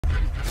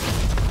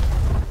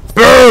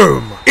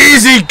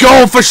Easy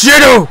goal for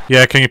SHIDOU!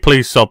 Yeah, can you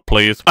please sub,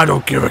 please? I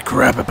don't give a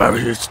crap about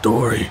his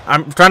story.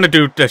 I'm trying to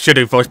do the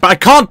SHIDOU voice, but I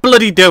can't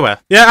bloody do it.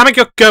 Yeah, I'm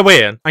gonna go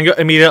in and go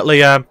immediately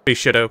be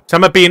SHIDOU. So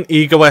I'm gonna be an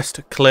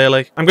egoist,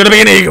 clearly. I'm gonna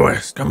be an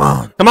egoist. Come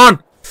on. Come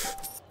on!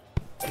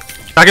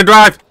 I can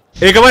drive.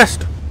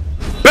 Egoist.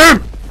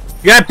 Boom!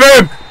 Yeah,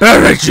 boom!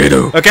 Alright,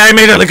 SHIDOU. Okay,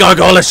 immediately got a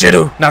goal of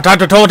SHIDOU. Now time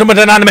to taunt him with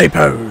an anime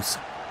pose.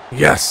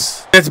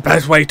 Yes. It's the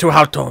best way to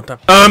out-taunt him.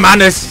 Oh man,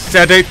 this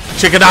said it.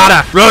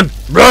 Chickenada. Run!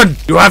 Run!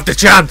 You have the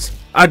chance.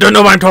 I don't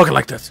know why I'm talking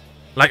like this.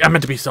 Like, I'm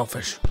meant to be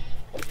selfish.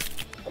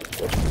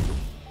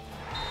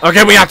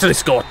 Okay, we actually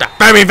scored that.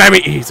 Very, very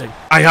easy.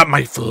 I have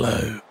my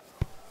flow.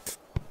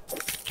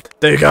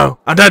 There you go.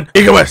 And then,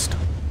 egoist.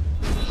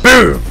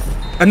 Boom!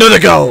 Another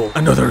goal.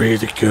 Another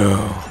easy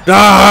goal.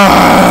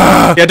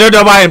 Ah! Yeah, I don't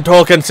know why I'm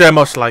talking so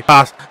much like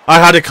Pass. I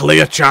had a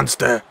clear chance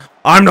there.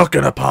 I'm not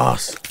gonna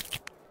pass.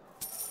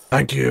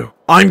 Thank you.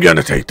 I'm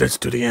gonna take this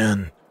to the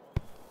end.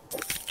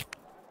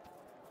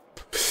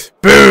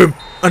 Boom!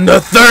 And the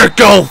third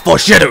goal for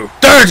SHIDOU.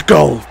 Third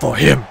goal for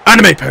him.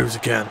 Anime pose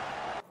again.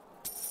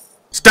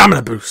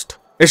 Stamina boost.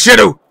 It's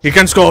SHIDOU. He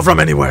can score from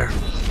anywhere.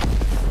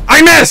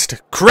 I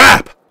missed!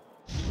 Crap!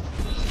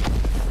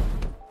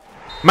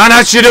 Man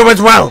has SHIDOU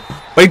as well.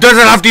 But he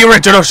doesn't have the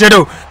original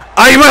SHIDOU.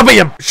 I will be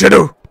him.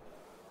 SHIDOU.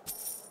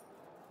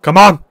 Come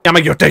on. Damn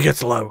it, you're taking it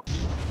slow.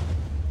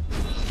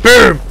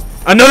 Boom!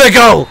 Another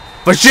goal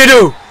for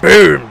SHIDOU.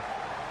 Boom!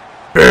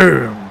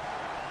 Boom!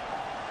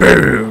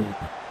 Boom!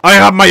 I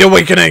have my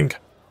awakening.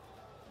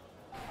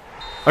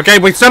 Okay,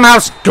 we somehow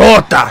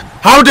scored that.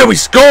 How did we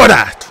score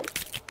that?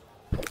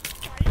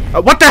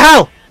 what the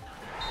hell?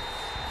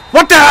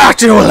 What the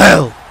actual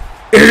hell?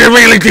 Is it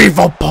really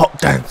default pop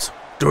dance?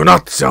 Do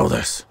not sell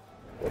this.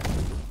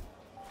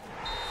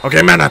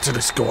 Okay, man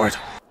actually scored.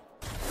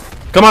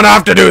 Come on, I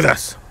have to do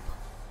this.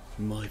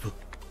 Boom.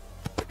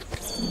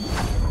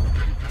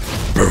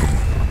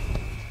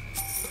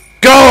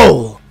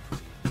 Goal!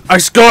 I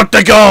scored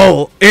the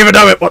goal! Even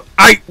though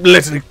I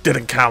literally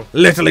didn't count.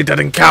 Literally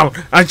didn't count.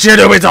 And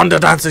SHIDOU is on the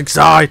dancing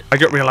side. I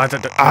didn't realize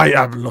that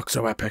I look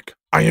so epic.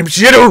 I am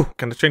SHIDOU!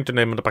 Can I change the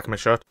name on the back of my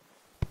shirt?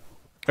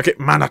 Okay,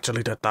 man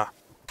actually did that.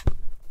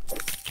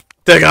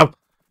 There you go.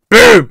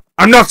 Boom!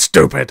 I'm not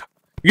stupid.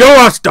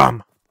 You're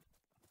dumb.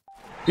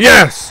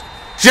 Yes!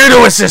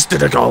 SHIDOU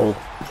assisted a goal.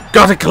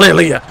 Got it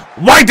clearly.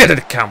 Why did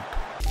it count?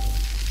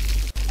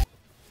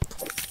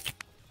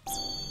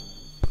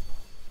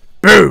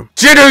 Boom!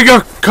 SHIDOU,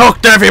 you're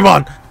cooked,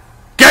 everyone!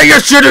 Get your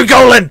SHIDOU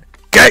goal in!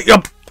 Get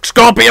your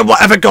scorpion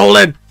whatever goal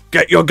in!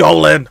 Get your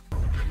goal in!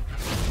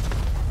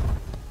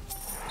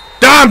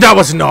 Damn, that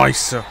was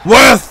nice!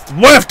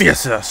 Worth the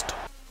assist!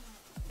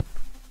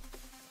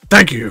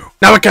 Thank you.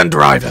 Now I can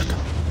drive it.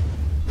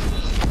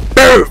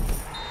 Boom!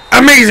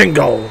 Amazing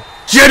goal!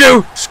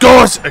 SHIDOU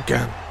scores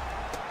again!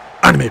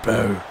 Anime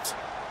pose.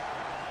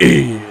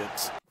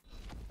 Ease.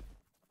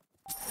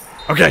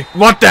 Okay,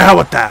 what the hell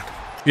with that?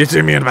 You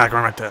see me in the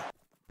background right there.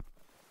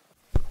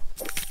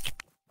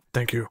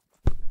 Thank you.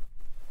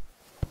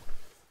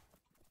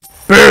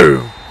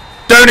 Boom!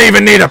 Don't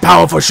even need a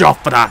powerful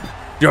shot for that.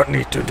 You don't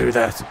need to do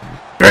that.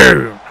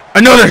 Boom!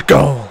 Another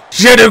goal!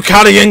 SHIDOU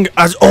carrying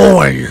as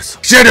always.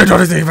 SHIDOU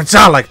doesn't even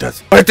sound like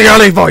this. But it's the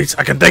only voice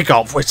I can think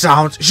of which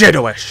sounds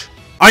SHIDOU-ish.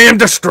 I am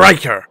the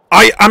striker.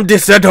 I am the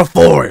center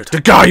forward.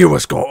 The guy who will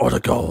score all the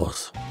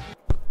goals.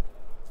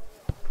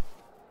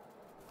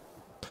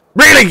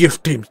 Really, you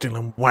team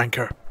stealing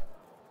wanker.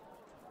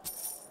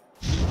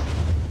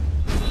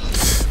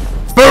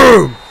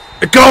 Boom!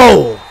 A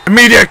goal!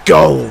 Immediate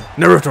goal!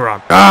 Naruto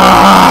run.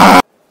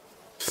 Ah!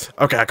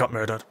 Okay, I got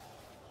murdered.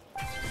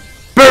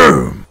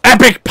 Boom!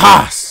 Epic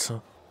pass!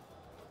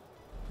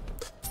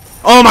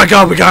 Oh my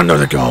god, we got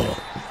another goal.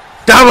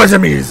 That was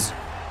amazing.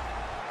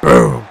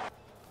 Boom.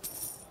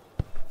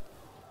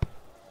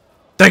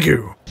 Thank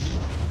you.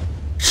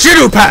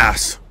 SHIDOU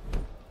pass!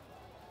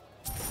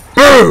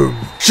 Boom!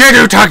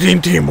 SHIDOU tag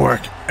team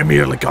teamwork.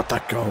 Immediately got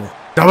that goal.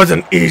 That was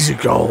an easy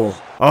goal.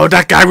 Oh,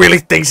 that guy really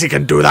thinks he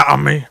can do that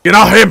on me. You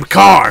know him,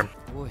 calm.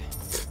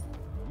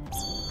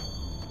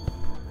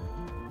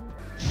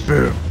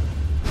 Boom.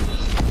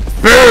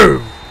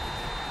 Boom!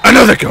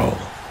 Another goal.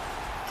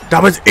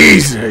 That was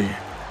easy.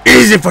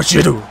 Easy for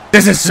SHIDOU.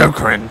 This is so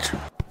cringe.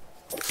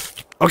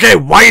 Okay,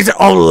 why is it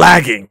all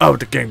lagging? Oh,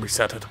 the game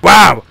reset it.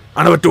 Wow!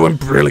 And I was doing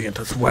brilliant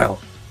as well.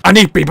 I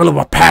need people who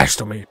are past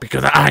to me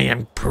because I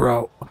am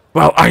pro.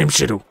 Well, I am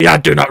SHIDOU. Yeah, I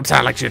do not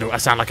sound like SHIDOU. I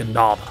sound like a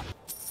knob.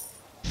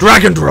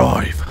 Dragon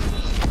drive.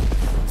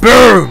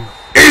 Boom!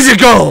 Easy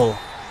goal!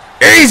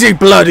 Easy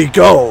bloody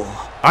goal!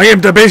 I am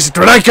the best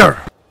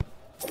striker!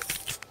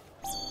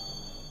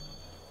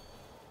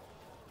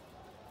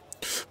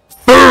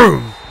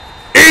 Boom!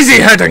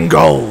 Easy head and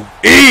goal!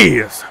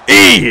 Ease!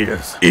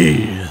 Ease!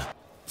 Ease!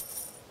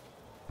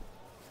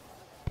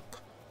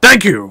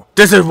 Thank you!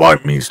 This is what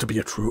it means to be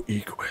a true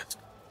egoist.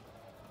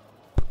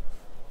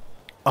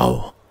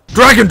 Oh.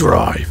 Dragon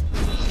drive!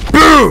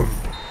 Boom!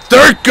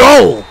 Third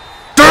goal!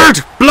 Third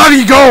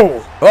bloody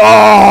goal!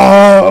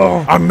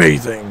 Oh!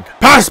 Amazing!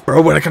 Pass,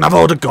 bro, when I can have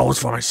all the goals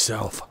for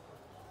myself.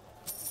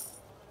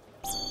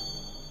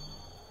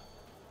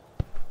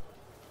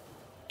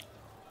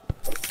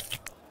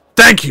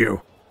 Thank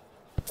you.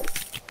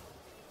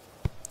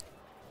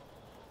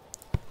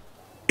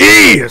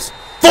 Ease!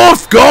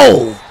 Fourth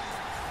goal!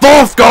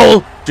 Fourth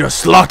goal! Just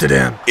slot it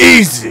in.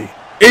 Easy.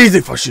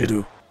 Easy for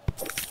SHIDOU.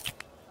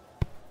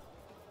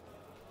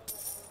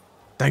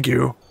 Thank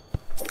you.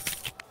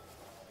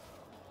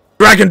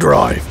 Drag and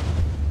drive.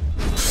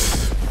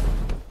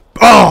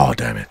 Oh,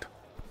 damn it.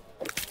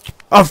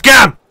 Off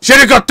cam!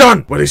 SHIDOU got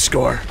done! What did he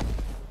score?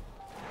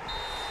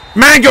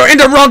 Man, you're in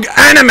the wrong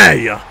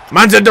anime!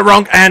 Man's in the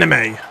wrong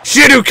anime.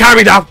 SHIDOU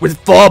carried out with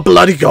 4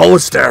 bloody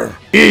goals there.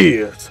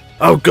 Yes.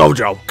 Oh,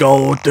 Gojo.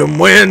 Golden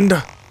wind. I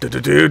am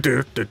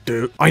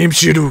SHIDOU. I am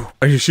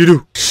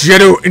SHIDOU.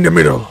 SHIDOU in the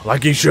middle,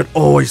 like he should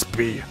always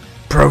be.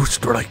 Pro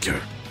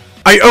striker.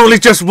 I only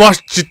just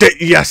watched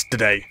it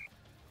yesterday.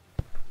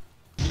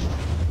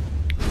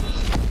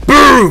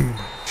 Boom!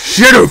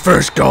 SHIDOU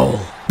first goal.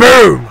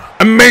 Boom!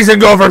 Amazing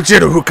goal from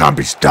SHIDOU who can't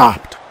be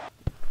stopped.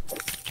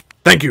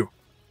 Thank you.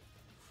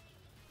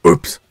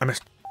 Oops, I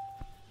missed.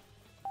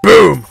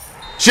 Boom!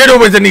 SHIDOU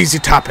with an easy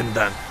tap-in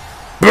then.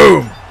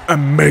 Boom!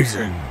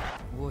 Amazing.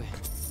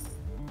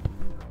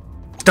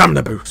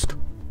 Stamina boost.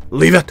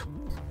 Leave it.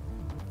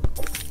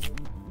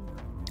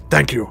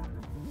 Thank you.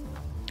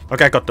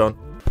 Okay, I got done.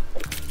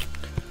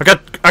 I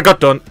got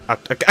done.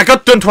 I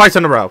got done twice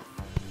in a row.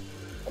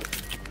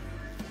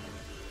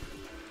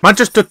 Man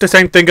just did the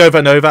same thing over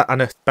and over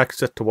and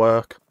expects it to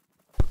work.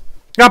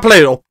 I'll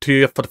play it up to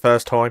you for the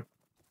first time.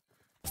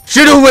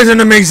 SHIDOU with an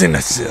amazing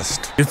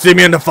assist. You see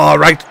me in the far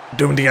right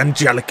doing the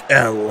angelic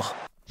L.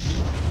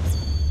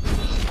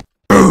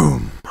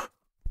 Boom.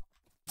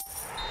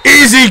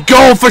 Easy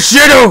goal for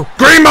SHIDOU.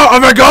 Dream out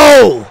of a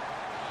goal.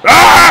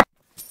 Ah!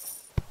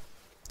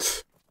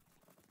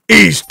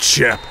 Easy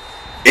chip.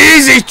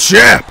 Easy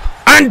chip.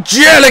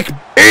 Angelic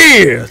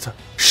ears.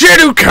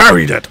 SHIDOU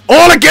carried it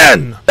all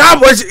again. That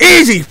was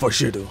easy for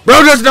SHIDOU.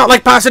 Bro does not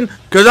like passing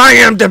because I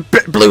am the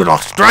blue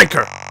lock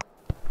striker.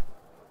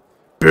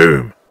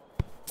 Boom.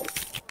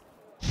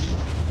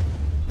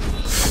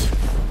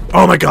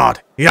 Oh my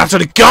god, he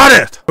actually got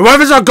it!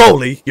 Whoever's our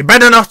goalie, you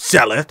better not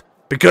sell it,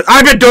 because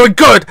I've been doing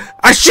good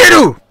at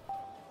SHIDOU!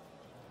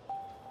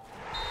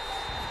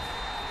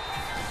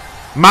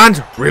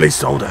 Man really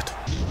sold it.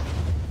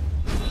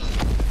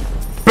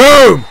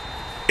 Boom!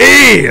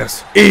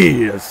 Ease!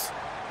 Ease!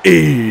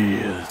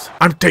 Ease!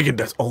 I'm taking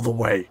this all the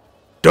way.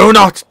 Do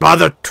not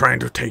bother trying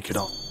to take it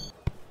off.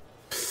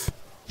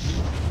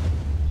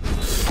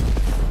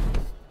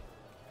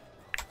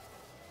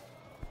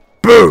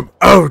 Boom!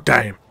 Oh,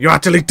 damn. You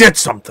actually did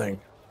something.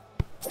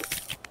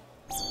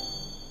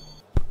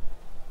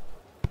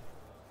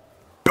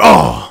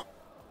 Oh!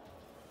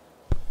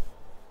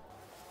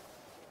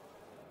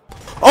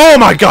 Oh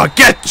my god!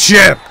 Get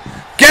chipped!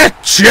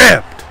 Get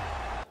chipped!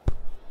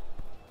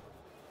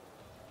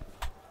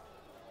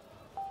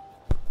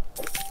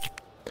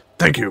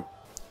 Thank you.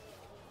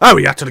 Oh,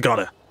 we actually got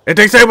it. If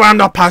they say, well, I'm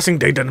not passing,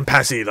 they didn't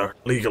pass either,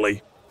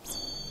 legally.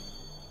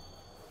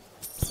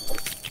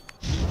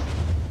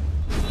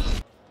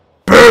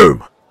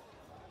 Boom!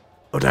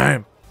 Oh,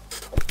 damn.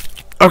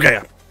 Okay.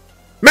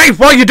 Mate,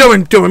 what are you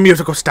doing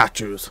musical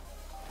statues?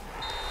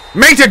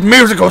 Mate it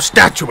musical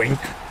statuing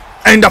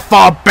in the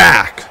far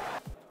back.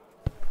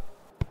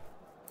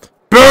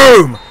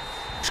 Boom!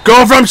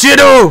 Score from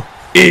SHIDOU!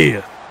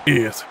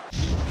 Ears.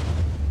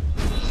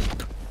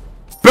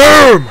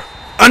 Boom!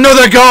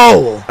 Another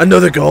goal!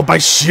 Another goal by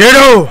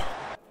SHIDOU!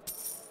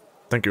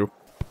 Thank you.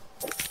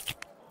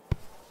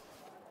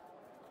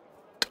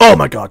 Oh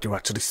my god, you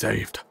actually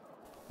saved.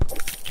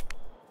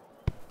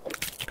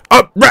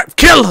 Oh, right,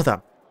 kill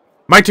them!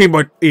 My team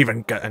won't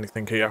even get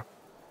anything here.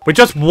 We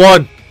just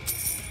won.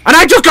 And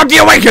I just got the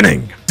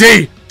awakening!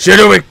 See,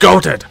 SHIDOU is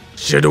goated.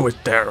 SHIDOU is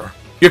there.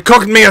 You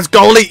cooked me as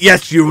goalie?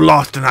 Yes, you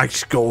lost and I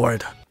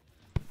scored.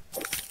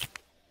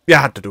 Yeah,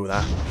 I had to do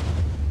that.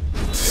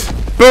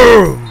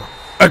 Boom!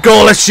 A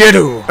goal at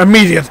SHIDOU.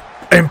 Immediate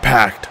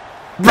impact.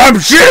 From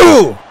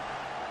SHIDOU!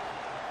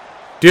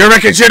 Do you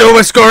reckon SHIDOU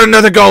will score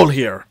another goal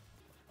here?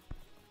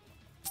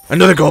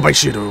 Another goal by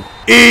SHIDOU.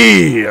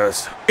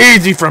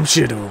 Easy from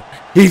SHIDOU.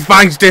 He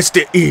finds this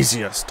the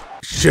easiest.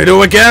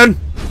 SHIDOU again.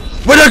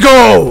 With a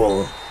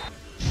goal.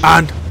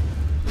 And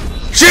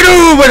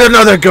SHIDOU with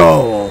another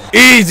goal.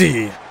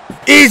 Easy.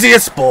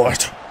 Easiest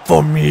sport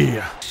for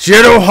me.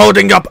 SHIDOU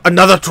holding up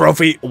another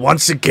trophy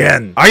once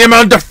again. I am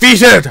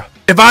undefeated.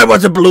 If I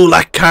was a blue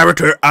lock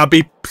character, I'd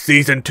be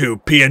season 2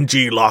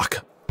 PNG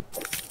lock.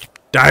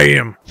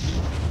 Damn.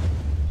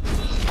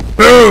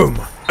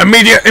 Boom.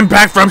 Immediate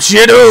impact from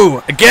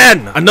SHIDOU.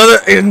 Again. Another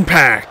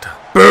impact.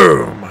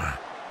 Boom.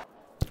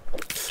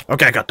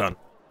 Okay, I got done.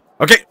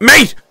 Okay,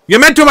 mate. You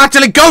meant to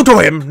actually go to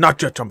him, not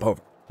just jump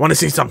over. Want to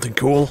see something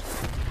cool?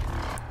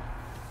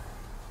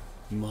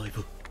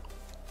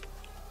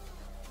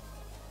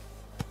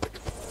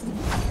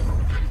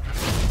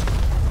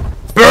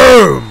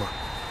 Boom!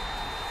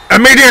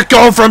 Immediate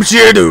goal from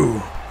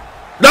SHIDOU!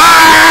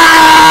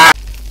 Ah!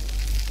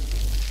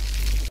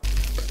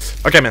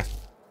 Okay, man.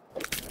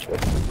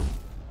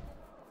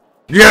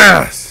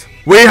 Yes!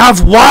 We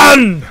have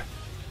won!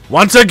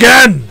 Once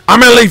again!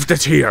 I'm gonna leave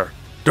this here.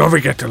 Don't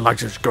forget to like,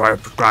 subscribe,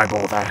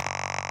 all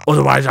that.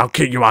 Otherwise, I'll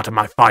kick you out of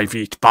my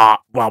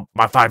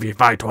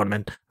 5v5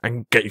 tournament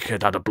and get your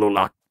kid out of blue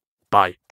lock. Bye.